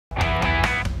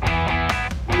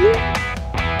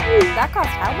That cost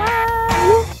how much?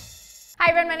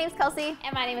 Hi everyone, my name is Kelsey.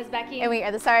 And my name is Becky. And we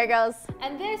are the Sorry Girls.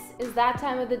 And this is that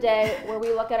time of the day where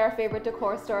we look at our favorite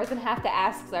decor stores and have to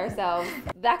ask ourselves,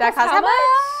 that cost how much?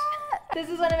 This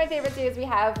is one of my favorite series we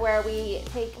have where we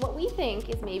take what we think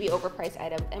is maybe overpriced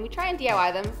items and we try and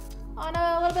DIY them on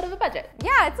a little bit of a budget.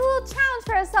 Yeah, it's a little challenge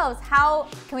for ourselves. How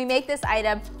can we make this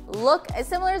item look as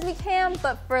similar as we can,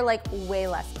 but for like way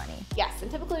less money? Yes,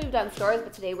 and typically we've done stores,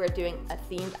 but today we're doing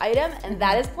a themed item, and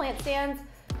that is plant stands.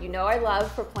 You know I love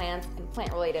for plants and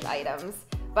plant-related items,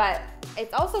 but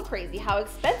it's also crazy how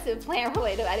expensive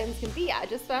plant-related items can be. I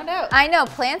just found out. I know,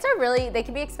 plants are really, they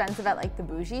can be expensive at like the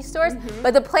bougie stores,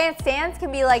 but the plant stands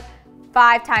can be like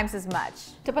 5 times as much.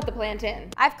 To put the plant in.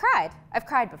 I've cried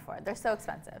before. They're so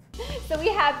expensive. So we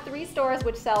have 3 stores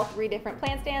which sell 3 different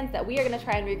plant stands that we are gonna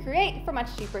try and recreate for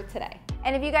much cheaper today.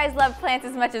 And if you guys love plants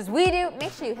as much as we do,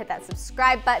 make sure you hit that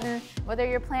subscribe button, whether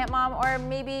you're a plant mom or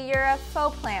maybe you're a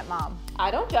faux plant mom.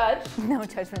 I don't judge. No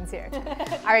judgments here.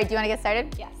 All right, do you wanna get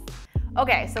started? Yes.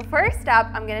 Okay, so first up,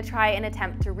 I'm gonna try and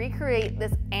attempt to recreate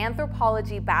this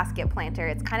anthropology basket planter.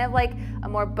 It's kind of like a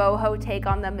more boho take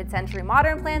on the mid-century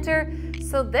modern planter.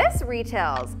 So this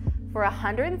retails for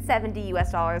 $170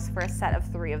 US for a set of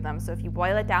 3 of them. So if you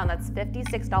boil it down, that's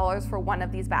 $56 for one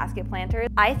of these basket planters.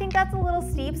 I think that's a little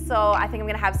steep, so I think I'm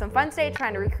gonna have some fun today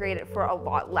trying to recreate it for a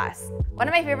lot less. One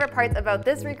of my favorite parts about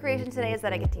this recreation today is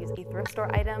that I get to use a thrift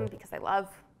store item because I love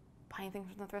buying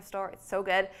things from the thrift store. It's so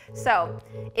good. So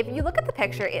if you look at the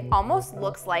picture, it almost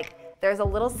looks like there's a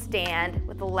little stand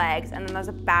with the legs and then there's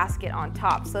a basket on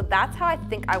top. So that's how I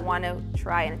think I want to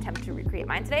try and attempt to recreate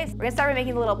mine today. So we're gonna start by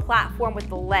making the little platform with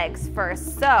the legs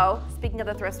first. So speaking of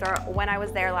the thrift store, when I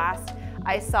was there last,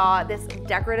 I saw this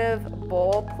decorative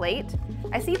bowl plate.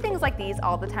 I see things like these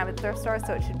all the time at the thrift store,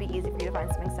 so it should be easy for you to find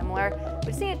something similar. We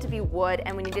just need it to be wood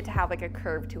and we need it to have like a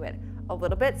curve to it a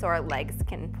little bit so our legs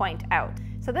can point out.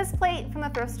 So this plate from the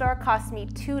thrift store cost me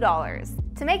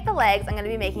 $2. To make the legs, I'm gonna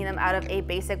be making them out of a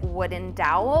basic wooden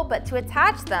dowel, but to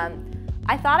attach them,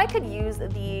 I thought I could use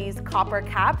these copper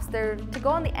caps. They're to go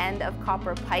on the end of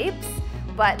copper pipes,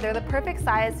 but they're the perfect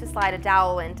size to slide a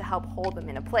dowel in to help hold them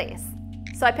into place.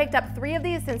 So I picked up 3 of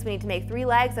these since we need to make 3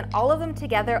 legs, and all of them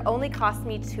together only cost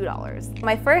me $2.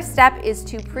 My first step is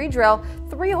to pre-drill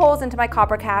 3 holes into my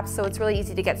copper caps so it's really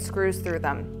easy to get screws through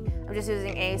them. I'm just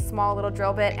using a small little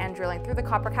drill bit and drilling through the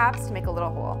copper caps to make a little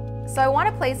hole. So I want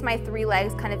to place my 3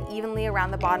 legs kind of evenly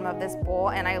around the bottom of this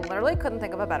bowl, and I literally couldn't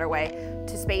think of a better way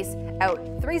to space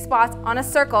out 3 spots on a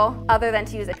circle other than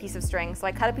to use a piece of string. So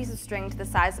I cut a piece of string to the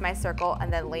size of my circle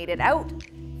and then laid it out,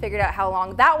 figured out how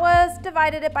long that was,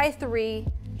 divided it by 3,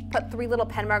 put 3 little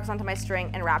pen marks onto my string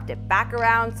and wrapped it back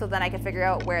around so then I could figure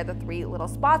out where the 3 little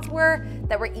spots were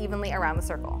that were evenly around the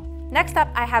circle. Next up,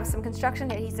 I have some construction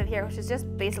adhesive here, which is just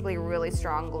basically really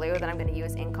strong glue that I'm gonna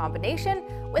use in combination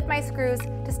with my screws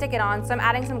to stick it on. So I'm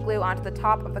adding some glue onto the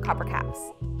top of the copper caps.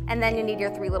 And then you need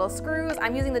your 3 little screws.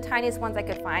 I'm using the tiniest ones I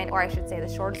could find, or I should say the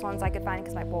shortest ones I could find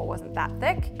because my bowl wasn't that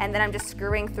thick. And then I'm just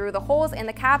screwing through the holes in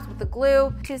the caps with the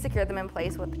glue to secure them in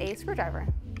place with a screwdriver.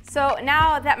 So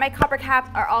now that my copper caps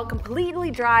are all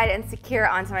completely dried and secure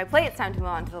onto my plate, it's time to move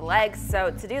on to the legs. So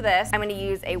to do this, I'm gonna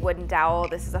use a wooden dowel.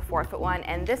 This is a 4-foot one,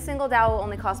 and this single dowel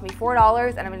only cost me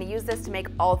 $4, and I'm gonna use this to make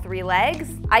all 3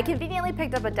 legs. I conveniently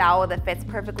picked up a dowel that fits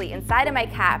perfectly inside of my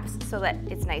caps so that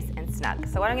it's nice and snug.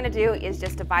 So what I'm gonna do is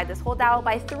just divide this whole dowel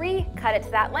by 3, cut it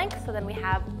to that length, so then we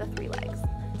have the 3 legs.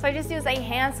 So I just used a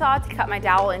handsaw to cut my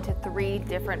dowel into 3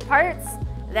 different parts.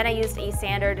 Then I used a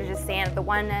sander to just sand the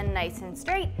one end nice and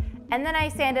straight, and then I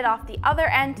sanded off the other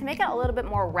end to make it a little bit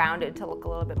more rounded to look a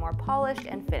little bit more polished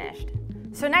and finished.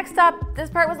 So next up, this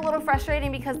part was a little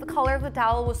frustrating because the color of the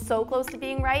dowel was so close to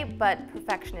being right, but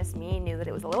perfectionist me knew that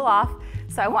it was a little off,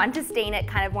 so I wanted to stain it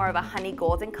kind of more of a honey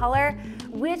golden color,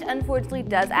 which unfortunately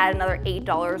does add another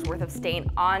 $8 worth of stain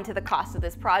onto the cost of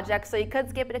this project, so you could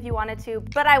skip it if you wanted to,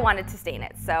 but I wanted to stain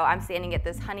it, so I'm staining it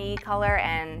this honey color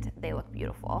and they look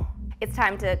beautiful. It's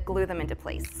time to glue them into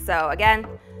place. So again,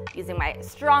 using my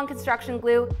strong construction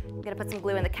glue, I'm gonna put some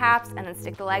glue in the caps and then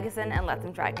stick the legs in and let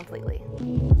them dry completely.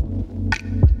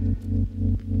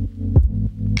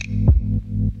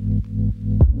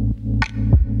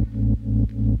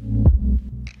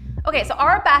 Okay, so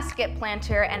our basket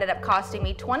planter ended up costing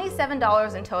me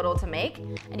 $27 in total to make,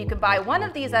 and you can buy one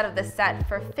of these out of this set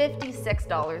for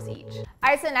 $56 each. All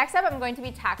right, so next up I'm going to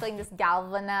be tackling this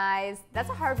galvanized,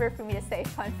 that's a hard word for me to say,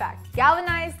 fun fact,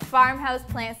 galvanized farmhouse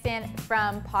plant stand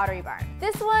from Pottery Barn.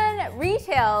 This one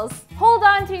retails, hold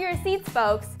on to your seats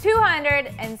folks,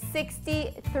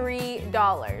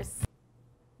 $263.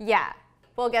 Yeah,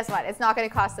 Well, guess what? It's not gonna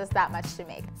cost us that much to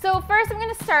make. So first I'm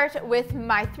gonna start with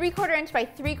my 3/4 inch by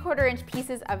 3/4 inch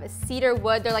pieces of cedar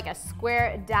wood. They're like a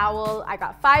square dowel. I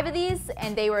got 5 of these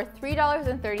and they were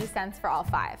 $3.30 for all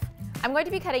 5. I'm going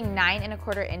to be cutting 9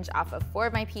 1/4 inch off of 4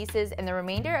 of my pieces, and the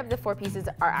remainder of the 4 pieces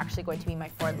are actually going to be my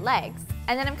 4 legs.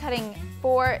 And then I'm cutting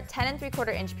 4 10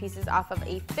 3/4 inch pieces off of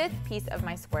a 5th piece of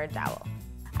my square dowel.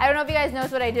 I don't know if you guys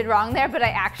noticed what I did wrong there, but I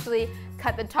actually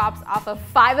cut the tops off of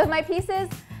 5 of my pieces,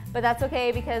 but that's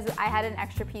okay because I had an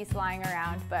extra piece lying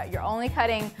around, but you're only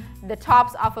cutting the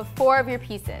tops off of 4 of your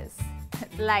pieces.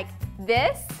 Like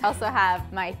this. I also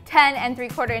have my 10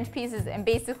 3/4 inch pieces, and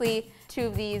basically 2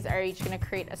 of these are each gonna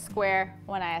create a square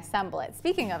when I assemble it.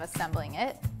 Speaking of assembling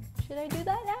it, should I do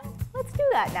that now? Let's do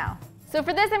that now. So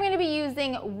for this, I'm gonna be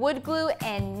using wood glue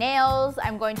and nails.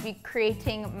 I'm going to be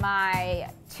creating my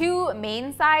 2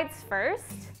 main sides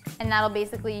first, and that'll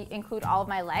basically include all of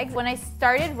my legs. When I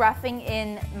started roughing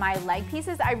in my leg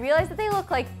pieces, I realized that they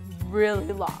look like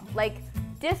really long, like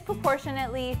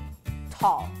disproportionately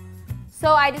tall.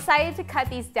 So I decided to cut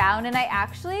these down, and I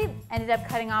actually ended up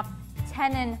cutting off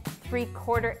 10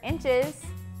 3/4 inches,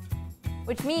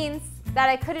 which means that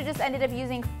I could have just ended up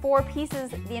using 4 pieces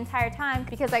the entire time,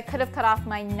 because I could have cut off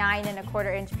my 9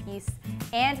 1/4 inch piece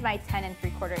and my 10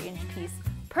 3/4 inch piece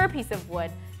per piece of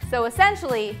wood. So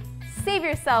essentially, save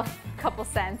yourself a couple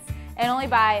cents and only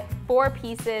buy 4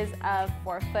 pieces of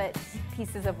 4-foot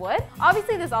pieces of wood.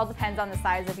 Obviously this all depends on the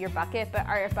size of your bucket, but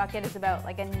our bucket is about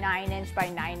like a 9 inch by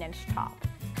 9 inch top.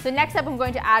 So next up I'm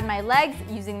going to add my legs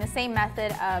using the same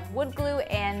method of wood glue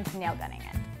and nail gunning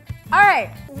it. All right,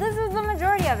 this is the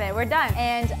majority of it, we're done.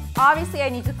 And obviously I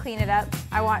need to clean it up.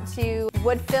 I want to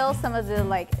wood fill some of the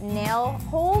nail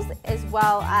holes, as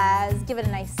well as give it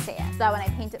a nice sand. So that when I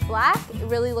paint it black, it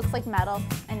really looks like metal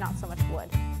and not so much wood.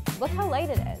 Look how light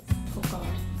it is. Oh God.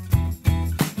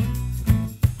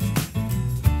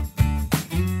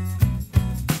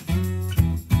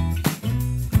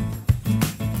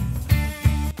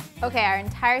 Okay, our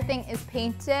entire thing is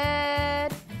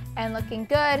painted and looking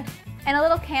good. And a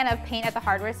little can of paint at the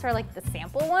hardware store, like the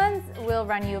sample ones, will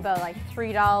run you about like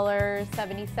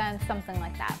 $3.70, something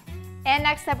like that. And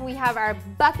next up we have our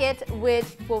bucket, which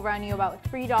will run you about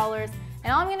 $3.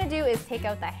 And all I'm gonna do is take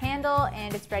out the handle,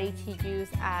 and it's ready to use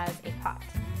as a pot.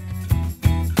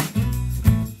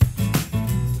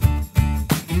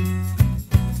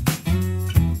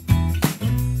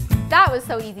 That was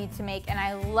so easy to make, and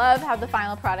I love how the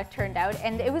final product turned out,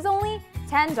 and it was only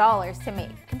 $10 to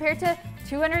make compared to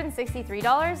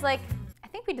 $263. Like, I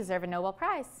think we deserve a Nobel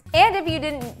Prize. And if you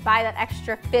didn't buy that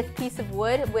extra 5th piece of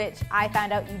wood, which I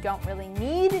found out you don't really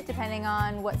need depending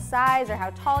on what size or how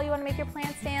tall you want to make your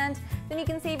plant stand, then you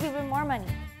can save even more money.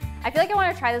 I feel like I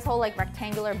want to try this whole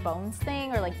rectangular bones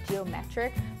thing, or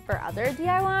geometric, for other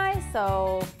DIY,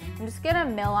 so I'm just gonna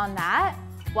mill on that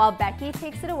while Becky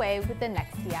takes it away with the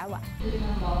next DIY. You're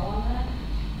gonna mull on that?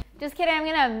 Just kidding, I'm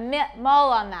gonna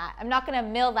mull on that. I'm not gonna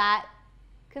mill that,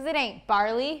 because it ain't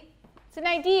barley, it's an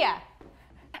idea.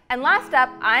 And last up,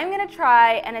 I'm gonna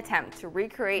try and attempt to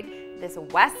recreate this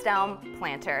West Elm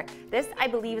planter. This, I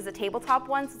believe, is a tabletop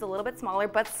one, so it's a little bit smaller,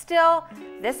 but still,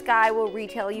 this guy will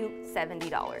retail you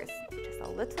 $70. Just a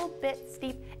little bit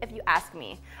steep, if you ask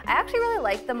me. I actually really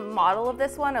like the model of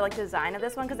this one, or design of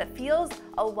this one, because it feels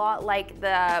a lot like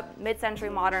the mid-century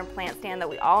modern plant stand that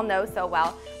we all know so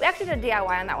well. We actually did a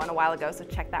DIY on that one a while ago, so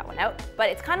check that one out. But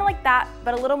it's kind of like that,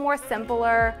 but a little more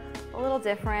simpler, a little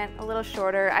different, a little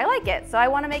shorter. I like it, so I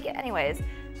want to make it anyways.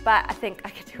 But I think I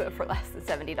could do it for less than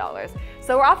 $70.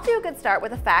 So we're off to a good start with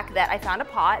the fact that I found a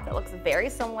pot that looks very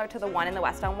similar to the one in the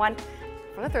West Elm one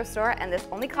from the thrift store, and this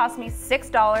only cost me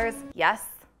 $6. Yes,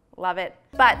 love it.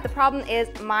 But the problem is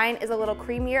mine is a little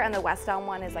creamier, and the West Elm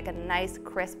one is like a nice,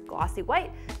 crisp, glossy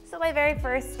white. So my very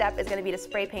first step is gonna be to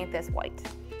spray paint this white.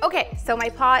 Okay, so my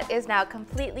pot is now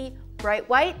completely bright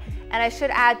white, and I should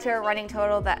add to a running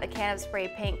total that a can of spray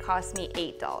paint cost me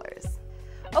 $8.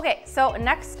 Okay, so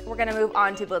next we're gonna move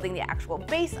on to building the actual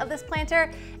base of this planter,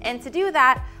 and to do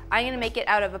that, I'm gonna make it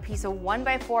out of a piece of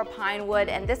 1x4 pine wood,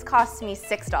 and this costs me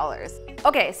 $6.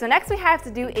 Okay, so next we have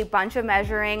to do a bunch of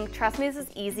measuring. Trust me, this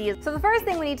is easy. So the first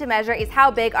thing we need to measure is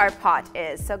how big our pot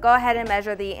is. So go ahead and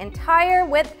measure the entire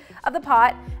width of the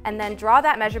pot, and then draw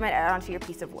that measurement out onto your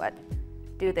piece of wood.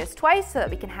 Do this twice so that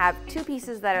we can have 2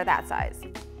 pieces that are that size.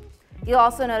 You'll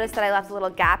also notice that I left a little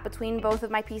gap between both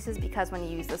of my pieces, because when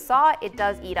you use the saw, it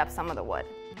does eat up some of the wood.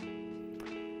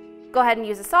 Go ahead and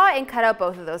use a saw and cut out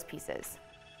both of those pieces.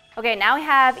 Okay, now we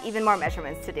have even more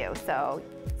measurements to do, so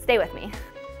stay with me.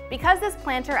 Because this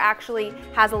planter actually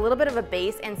has a little bit of a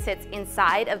base and sits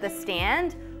inside of the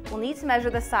stand, we'll need to measure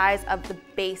the size of the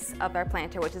base of our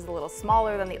planter, which is a little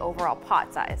smaller than the overall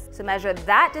pot size. So measure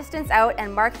that distance out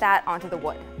and mark that onto the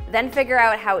wood. Then figure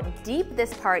out how deep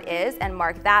this part is and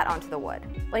mark that onto the wood.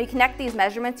 When you connect these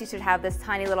measurements, you should have this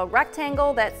tiny little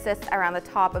rectangle that sits around the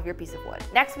top of your piece of wood.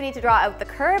 Next, we need to draw out the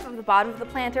curve of the bottom of the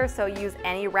planter, so use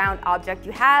any round object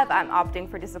you have. I'm opting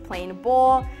for just a plain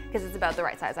bowl because it's about the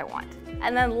right size I want.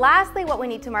 And then lastly, what we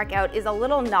need to mark out is a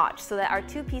little notch so that our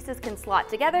two pieces can slot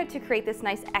together to create this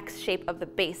nice X shape of the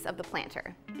base of the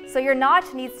planter. So your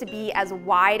notch needs to be as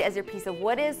wide as your piece of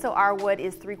wood is, so our wood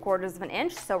is 3/4 of an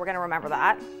inch, so we're gonna remember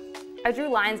that. I drew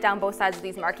lines down both sides of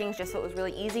these markings just so it was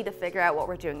really easy to figure out what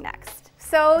we're doing next.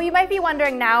 So you might be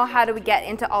wondering now, how do we get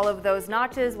into all of those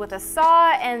notches with a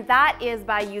saw? And that is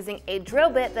by using a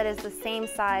drill bit that is the same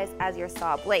size as your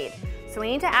saw blade. So we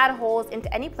need to add holes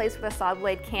into any place where the saw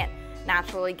blade can't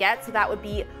naturally get. So that would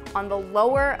be on the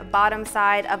lower bottom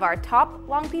side of our top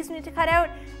long piece we need to cut out,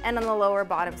 and on the lower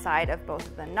bottom side of both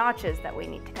of the notches that we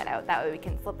need to cut out. That way we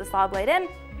can slip the saw blade in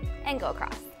and go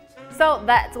across. So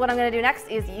that's what I'm gonna do next,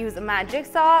 is use my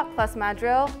jigsaw plus my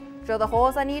drill the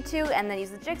holes I need to, and then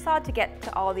use the jigsaw to get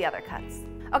to all the other cuts.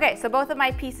 Okay, so both of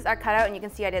my pieces are cut out, and you can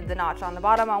see I did the notch on the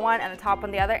bottom on one and the top on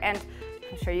the other, and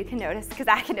I'm sure you can notice, because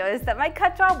I can notice, that my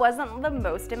cut job wasn't the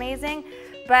most amazing,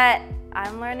 but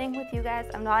I'm learning with you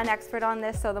guys. I'm not an expert on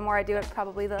this, so the more I do it,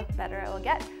 probably the better it will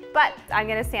get. But I'm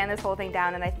gonna sand this whole thing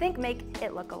down and I think make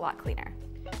it look a lot cleaner.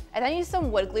 I then used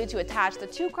some wood glue to attach the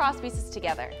two cross pieces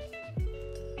together.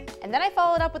 And then I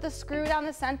followed up with a screw down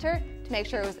the center to make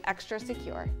sure it was extra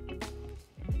secure.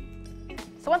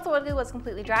 So once the wood glue was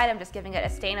completely dried, I'm just giving it a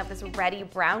stain of this reddy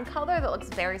brown color that looks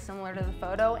very similar to the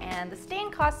photo, and the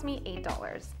stain cost me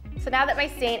 $8. So now that my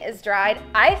stain is dried,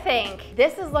 I think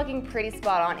this is looking pretty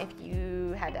spot on if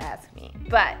you had to ask me.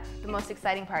 But the most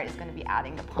exciting part is gonna be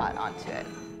adding the pot onto it.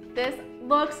 This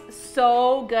looks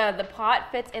so good. The pot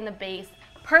fits in the base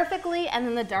perfectly, and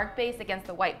then the dark base against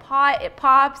the white pot, it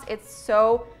pops. It's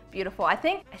so beautiful. I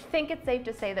think it's safe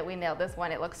to say that we nailed this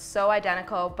one. It looks so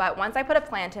identical, but once I put a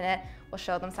plant in it, we'll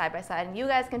show them side by side, and you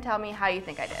guys can tell me how you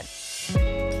think I did.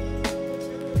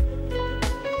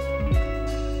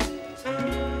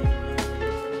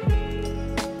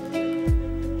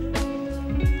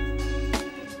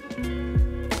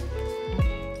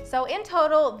 So in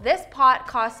total, this pot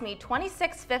cost me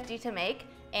 $26.50 to make,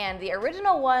 and the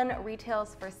original one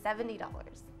retails for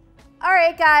 $70. All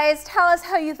right, guys, tell us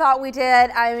how you thought we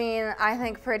did. I mean, I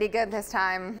think pretty good this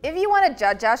time. If you want to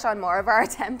judge us on more of our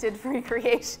attempted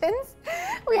recreations,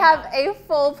 we have a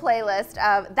full playlist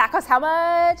of That Costs How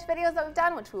Much videos that we've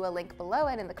done, which we will link below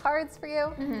and in the cards for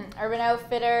you. Urban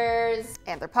Outfitters,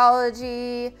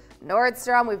 Anthropology,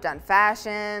 Nordstrom, we've done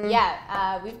fashion.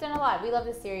 Yeah, we've done a lot. We love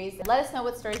this series. Let us know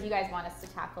what stories you guys want us to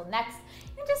tackle next,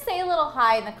 and just say a little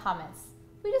hi in the comments.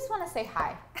 We just want to say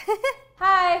hi.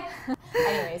 Hi.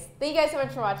 Anyways, thank you guys so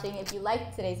much for watching. If you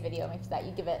liked today's video, make sure that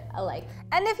you give it a like.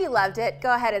 And if you loved it,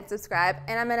 go ahead and subscribe.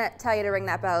 And I'm gonna tell you to ring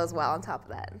that bell as well on top of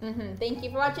that. Thank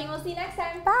you for watching. We'll see you next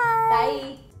time. Bye.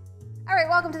 Bye. All right,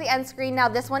 welcome to the end screen. Now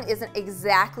this one isn't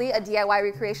exactly a DIY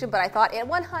recreation, but I thought it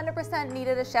 100%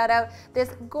 needed a shout out.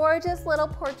 This gorgeous little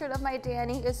portrait of my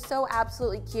Danny is so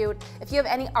absolutely cute. If you have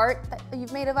any art that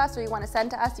you've made of us or you want to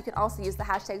send to us, you can also use the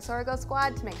hashtag TheSorryGirls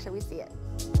Squad to make sure we see it.